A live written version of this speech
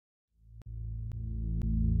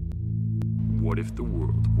What if the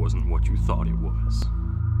world wasn't what you thought it was?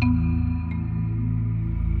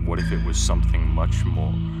 What if it was something much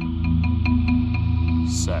more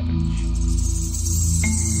savage?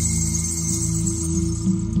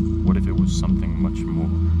 What if it was something much more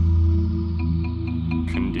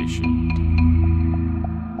conditioned?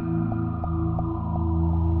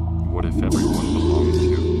 What if everyone belonged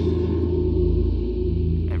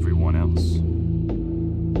to everyone else?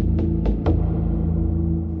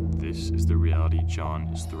 This is the reality John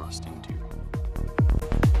is thrust into.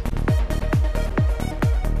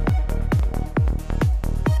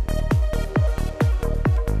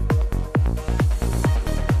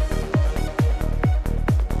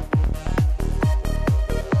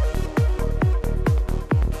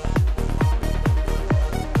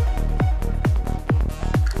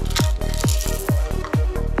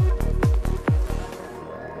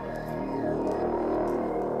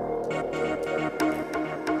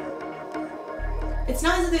 It's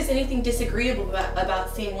not as if there's anything disagreeable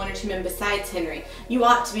about seeing one or two men besides Henry. You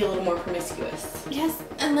ought to be a little more promiscuous. Yes,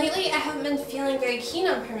 and lately I haven't been feeling very keen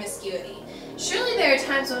on promiscuity. Surely there are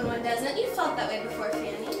times when one doesn't. You felt that way before,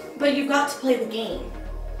 Fanny. But you've got to play the game.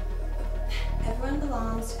 Everyone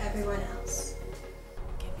belongs to everyone else.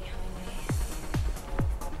 Get behind me.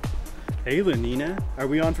 Hey, Lenina. Are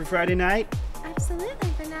we on for Friday night? Absolutely,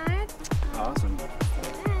 Bernard. Awesome.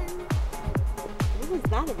 What was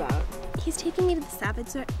that about? He's taking me to the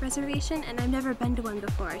Savage Reservation, and I've never been to one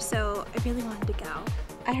before, so I really wanted to go.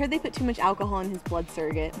 I heard they put too much alcohol in his blood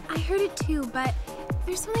surrogate. I heard it too, but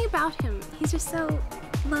there's something about him. He's just so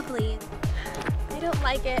lovely. I don't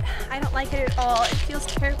like it. I don't like it at all. It feels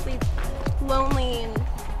terribly lonely and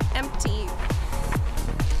empty.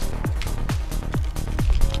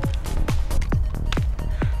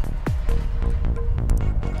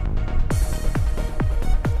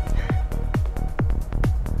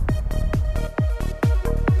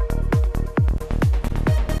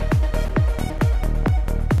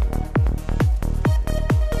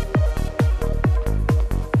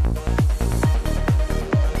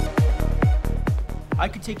 I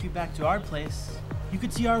could take you back to our place. You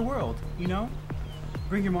could see our world, you know?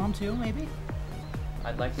 Bring your mom too, maybe?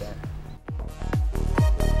 I'd like that.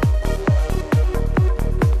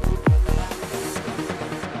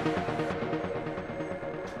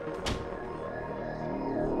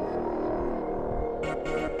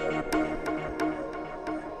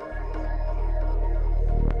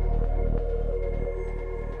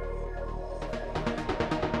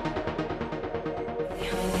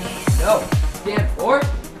 No! Stand forward!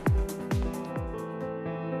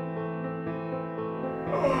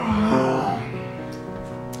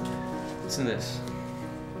 Listen to this.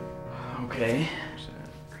 Okay. Here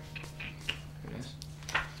it is.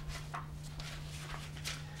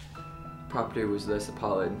 Property was thus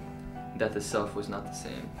appalled, that the self was not the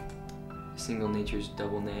same. Single nature's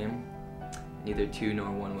double name, neither two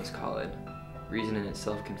nor one was called. Reason in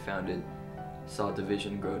itself confounded, saw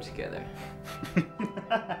division grow together.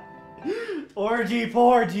 Orgy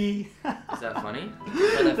porgy. Is that funny?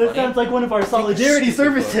 That sounds like one of our solidarity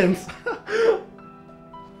service hymns.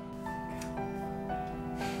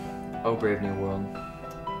 Oh brave new world.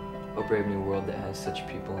 Oh brave new world that has such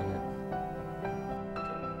people in it.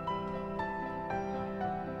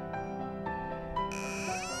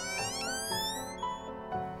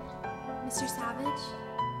 Mr. Savage?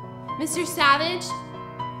 Mr. Savage?